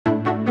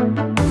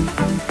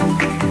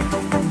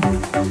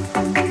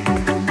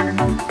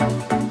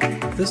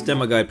This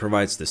demo guide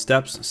provides the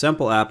steps,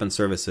 sample app, and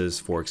services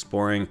for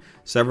exploring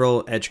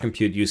several edge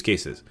compute use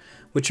cases,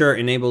 which are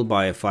enabled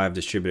by a F5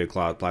 distributed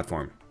cloud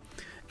platform: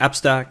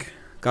 AppStack,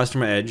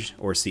 Customer Edge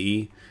or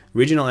CE,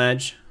 Regional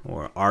Edge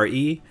or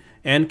RE,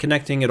 and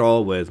connecting it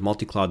all with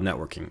multi-cloud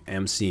networking,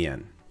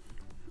 MCN.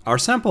 Our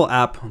sample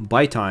app,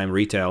 BuyTime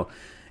Retail,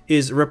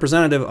 is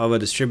representative of a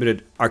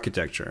distributed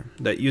architecture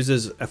that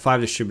uses a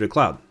F5 distributed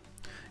cloud.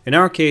 In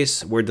our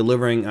case, we're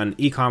delivering an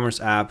e-commerce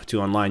app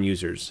to online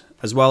users,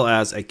 as well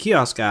as a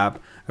kiosk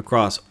app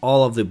across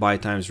all of the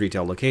BuyTime's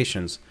retail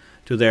locations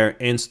to their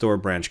in-store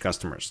branch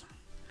customers.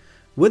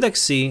 With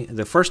XC,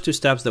 the first two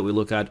steps that we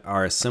look at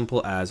are as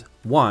simple as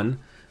 1.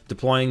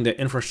 Deploying the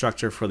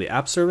infrastructure for the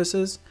app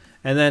services,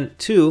 and then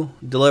 2.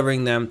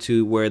 Delivering them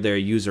to where their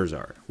users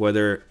are,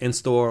 whether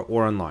in-store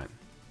or online.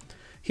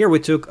 Here we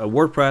took a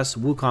WordPress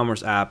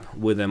WooCommerce app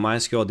with a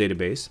MySQL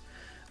database,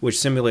 which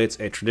simulates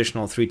a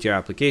traditional 3-tier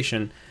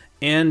application,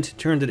 and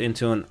turned it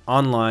into an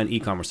online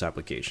e-commerce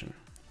application.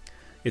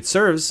 It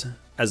serves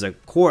as a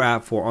core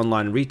app for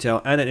online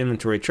retail and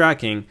inventory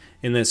tracking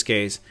in this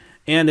case,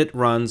 and it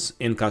runs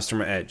in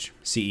Customer Edge,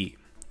 CE.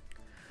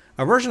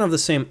 A version of the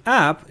same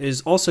app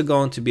is also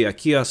going to be a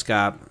kiosk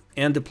app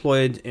and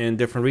deployed in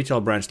different retail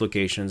branch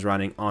locations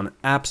running on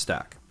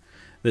AppStack.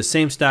 The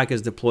same stack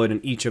is deployed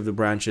in each of the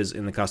branches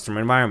in the customer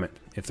environment,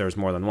 if there's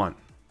more than one.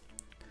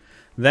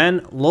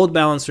 Then load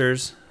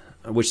balancers,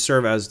 which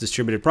serve as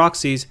distributed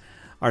proxies,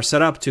 are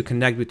set up to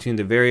connect between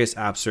the various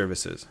app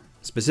services.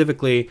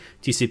 Specifically,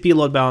 TCP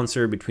load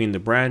balancer between the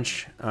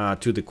branch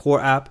to the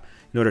core app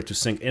in order to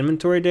sync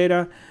inventory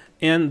data,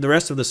 and the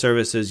rest of the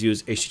services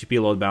use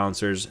HTTP load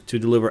balancers to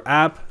deliver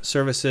app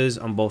services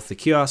on both the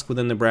kiosk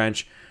within the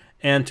branch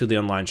and to the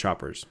online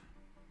shoppers.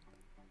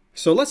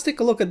 So let's take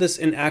a look at this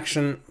in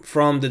action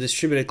from the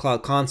distributed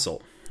cloud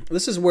console.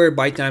 This is where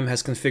BuyTime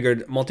has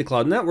configured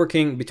multi-cloud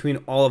networking between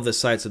all of the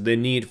sites that they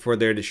need for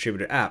their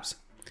distributed apps.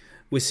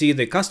 We see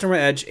the Customer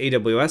Edge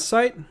AWS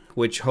site,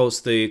 which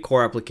hosts the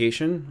core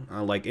application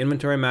like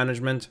inventory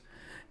management,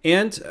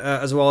 and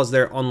as well as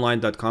their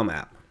online.com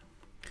app.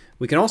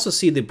 We can also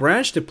see the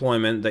branch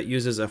deployment that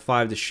uses a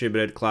F5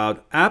 distributed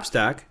cloud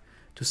AppStack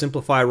to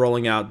simplify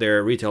rolling out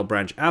their retail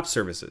branch app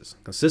services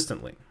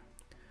consistently.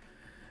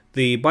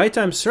 The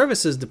BuyTime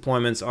services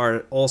deployments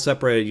are all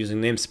separated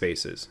using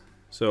namespaces.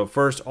 So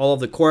first, all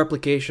of the core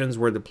applications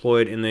were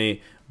deployed in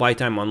the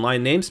BuyTime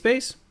Online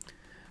namespace.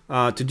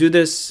 To do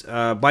this,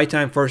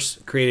 BuyTime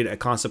first created a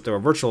concept of a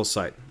virtual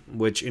site,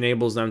 which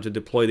enables them to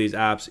deploy these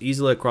apps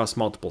easily across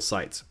multiple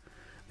sites.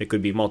 It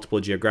could be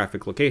multiple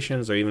geographic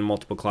locations or even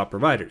multiple cloud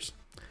providers.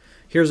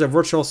 Here's a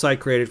virtual site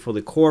created for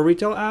the core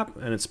retail app,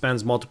 and it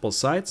spans multiple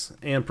sites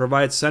and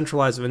provides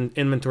centralized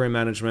inventory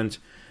management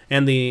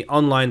and the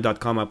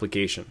online.com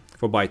application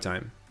for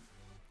BuyTime.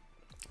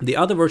 The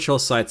other virtual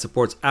site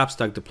supports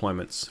AppStack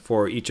deployments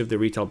for each of the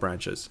retail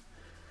branches.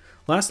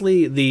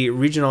 Lastly, the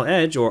Regional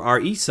Edge or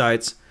RE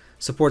sites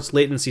supports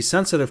latency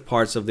sensitive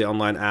parts of the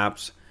online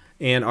apps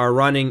and are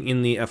running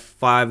in the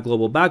F5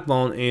 global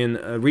backbone in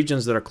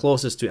regions that are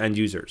closest to end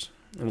users.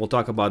 And we'll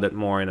talk about that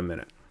more in a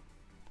minute.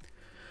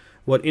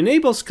 What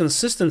enables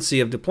consistency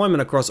of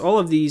deployment across all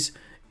of these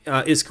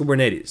is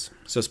Kubernetes.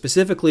 So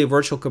specifically,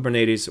 virtual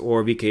Kubernetes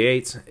or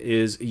VK8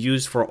 is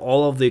used for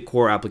all of the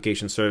core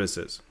application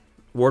services.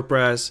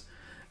 WordPress,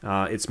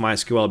 its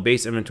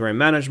MySQL-based inventory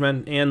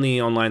management, and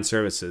the online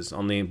services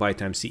on the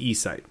BuyTime CE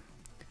site.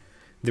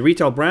 The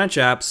retail branch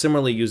app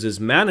similarly uses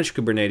managed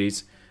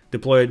Kubernetes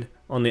deployed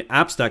on the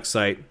AppStack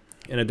site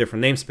in a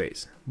different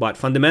namespace, but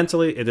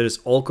fundamentally it is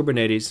all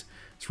Kubernetes.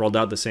 It's rolled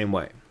out the same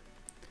way.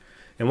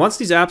 And once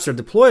these apps are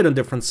deployed on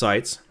different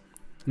sites,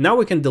 now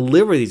we can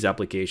deliver these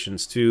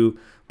applications to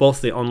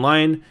both the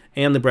online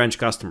and the branch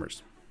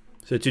customers.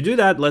 So to do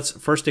that, let's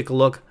first take a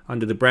look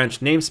under the branch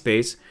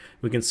namespace.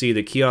 We can see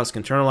the kiosk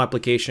internal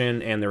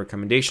application and the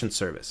recommendation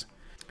service.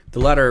 The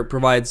latter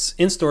provides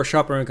in-store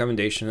shopping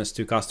recommendations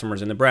to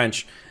customers in the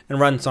branch and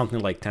runs something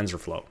like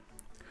TensorFlow.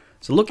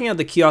 So looking at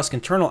the kiosk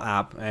internal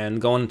app and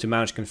going into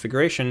manage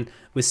configuration,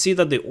 we see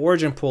that the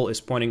origin pool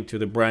is pointing to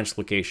the branch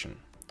location.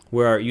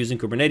 We are using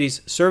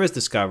Kubernetes service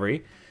discovery,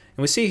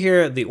 and we see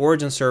here the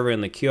origin server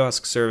in the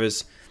kiosk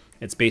service.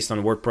 It's based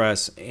on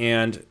WordPress,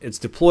 and it's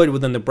deployed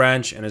within the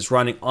branch and is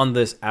running on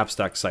this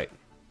AppStack site.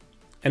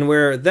 And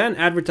we're then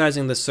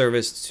advertising this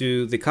service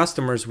to the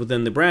customers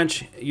within the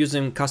branch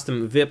using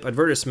custom VIP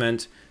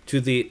advertisement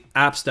to the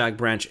AppStack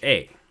branch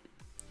A.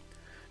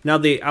 Now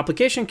the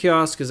application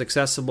kiosk is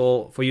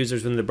accessible for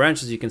users within the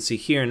branch, as you can see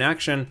here in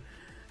action.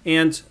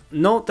 And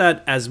note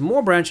that as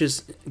more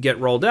branches get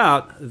rolled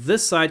out,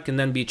 this site can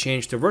then be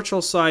changed to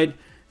virtual site.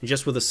 And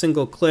just with a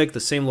single click, the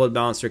same load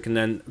balancer can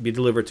then be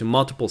delivered to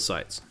multiple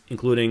sites,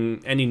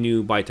 including any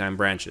new BuyTime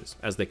branches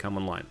as they come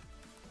online.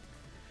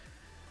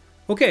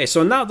 Okay,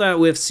 so now that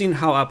we've seen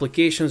how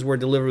applications were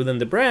delivered within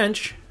the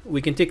branch,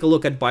 we can take a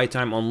look at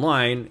BuyTime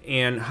Online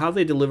and how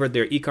they delivered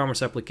their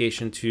e-commerce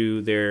application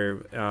to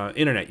their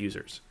internet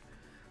users.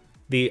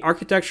 The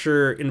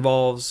architecture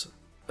involves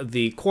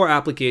the core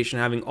application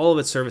having all of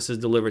its services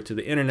delivered to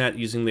the internet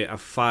using the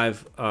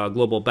F5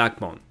 global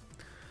backbone.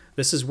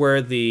 This is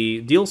where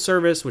the deal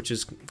service, which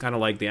is kind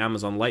of like the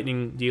Amazon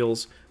Lightning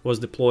deals, was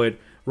deployed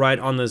right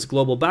on this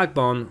global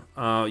backbone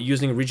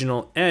using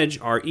Regional Edge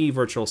RE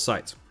virtual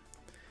sites.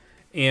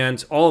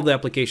 And all of the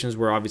applications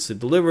were obviously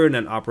delivered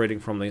and operating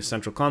from the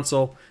central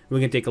console. We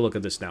can take a look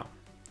at this now.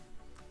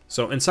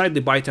 So inside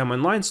the BuyTime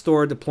Online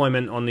Store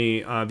deployment on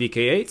the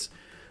VK8s,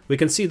 we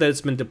can see that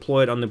it's been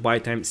deployed on the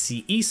BuyTime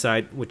CE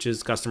site, which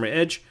is Customer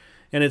Edge,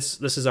 and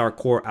this is our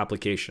core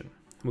application.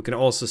 We can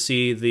also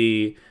see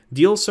the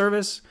deal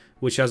service,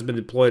 which has been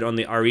deployed on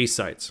the RE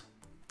sites.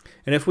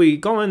 And if we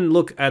go and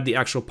look at the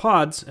actual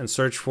pods and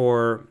search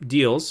for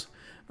deals,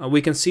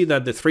 we can see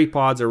that the 3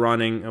 pods are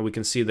running, and we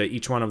can see that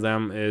each one of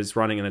them is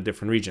running in a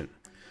different region.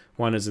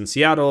 One is in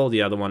Seattle,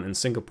 the other one in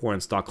Singapore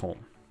and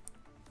Stockholm.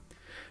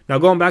 Now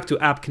going back to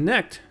App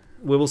Connect,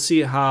 we will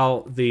see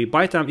how the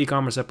BuyTime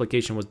e-commerce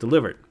application was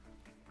delivered.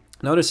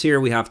 Notice here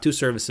we have 2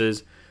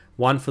 services,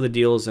 one for the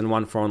deals and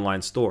one for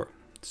online store.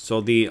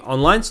 So the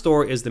online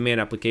store is the main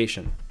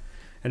application.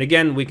 And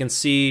again, we can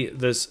see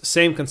this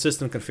same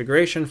consistent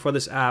configuration for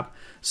this app,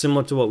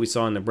 similar to what we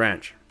saw in the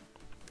branch.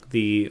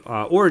 The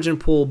origin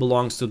pool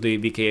belongs to the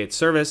VK8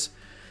 service,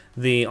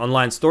 the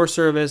online store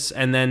service,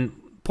 and then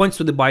points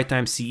to the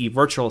BuyTime CE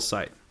virtual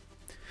site.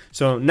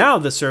 So now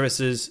the service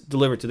is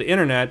delivered to the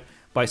internet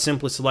by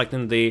simply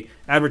selecting the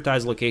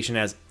advertised location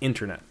as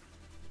internet.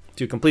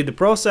 To complete the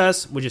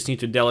process, we just need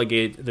to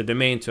delegate the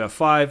domain to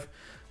F5,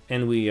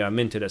 and we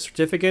minted a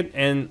certificate,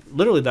 and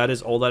literally that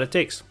is all that it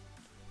takes.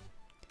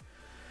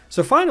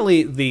 So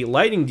finally, the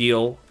Lightning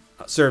Deal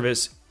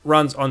service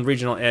runs on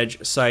Regional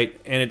Edge site,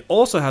 and it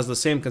also has the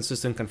same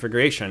consistent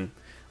configuration,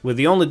 with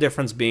the only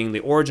difference being the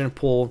origin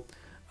pool,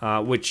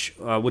 which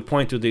would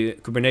point to the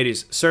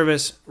Kubernetes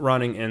service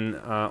running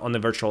on the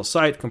virtual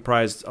site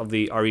comprised of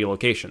the RE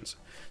locations.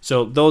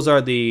 So those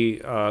are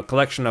the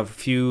collection of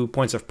few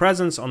points of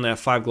presence on the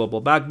F5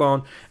 global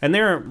backbone, and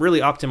they're really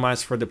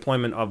optimized for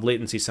deployment of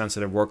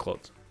latency-sensitive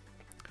workloads.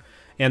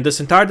 And this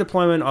entire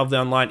deployment of the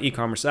online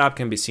e-commerce app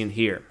can be seen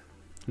here.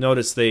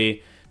 Notice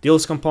the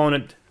deals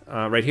component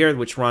right here,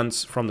 which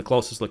runs from the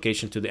closest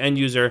location to the end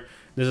user.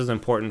 This is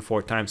important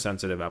for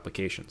time-sensitive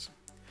applications.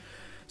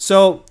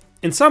 So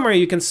in summary,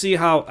 you can see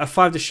how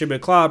F5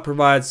 Distributed Cloud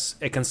provides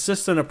a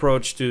consistent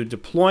approach to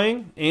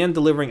deploying and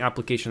delivering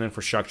application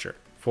infrastructure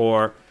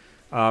for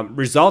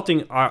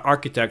resulting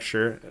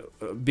architecture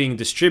being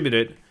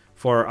distributed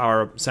for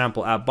our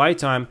sample app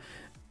BuyTime.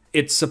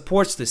 It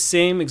supports the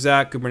same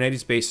exact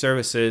Kubernetes-based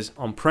services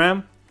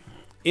on-prem,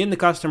 in the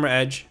customer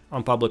edge,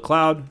 on public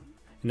cloud,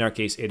 in our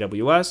case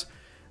AWS,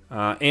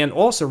 and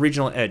also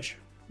Regional Edge,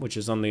 which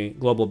is on the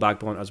global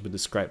backbone as we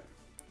described.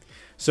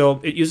 So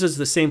it uses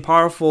the same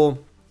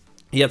powerful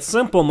yet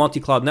simple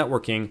multi-cloud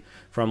networking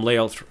from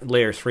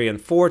layer 3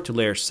 and 4 to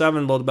layer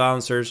 7 load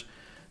balancers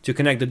to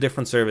connect the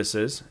different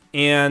services.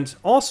 And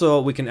also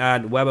we can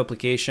add web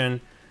application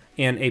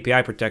and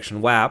API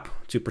protection, WAP,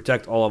 to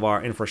protect all of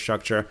our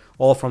infrastructure,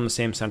 all from the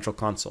same central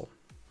console.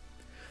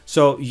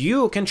 So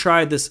you can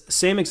try this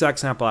same exact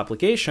sample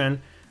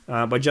application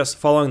by just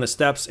following the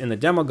steps in the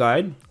demo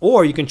guide,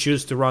 or you can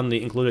choose to run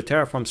the included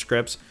Terraform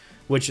scripts,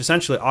 which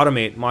essentially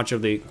automate much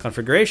of the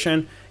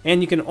configuration,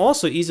 and you can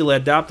also easily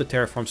adapt the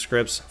Terraform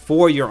scripts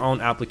for your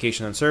own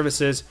application and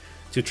services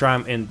to try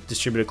them in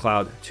distributed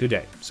cloud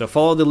today. So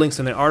follow the links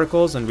in the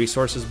articles and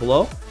resources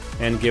below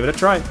and give it a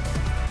try.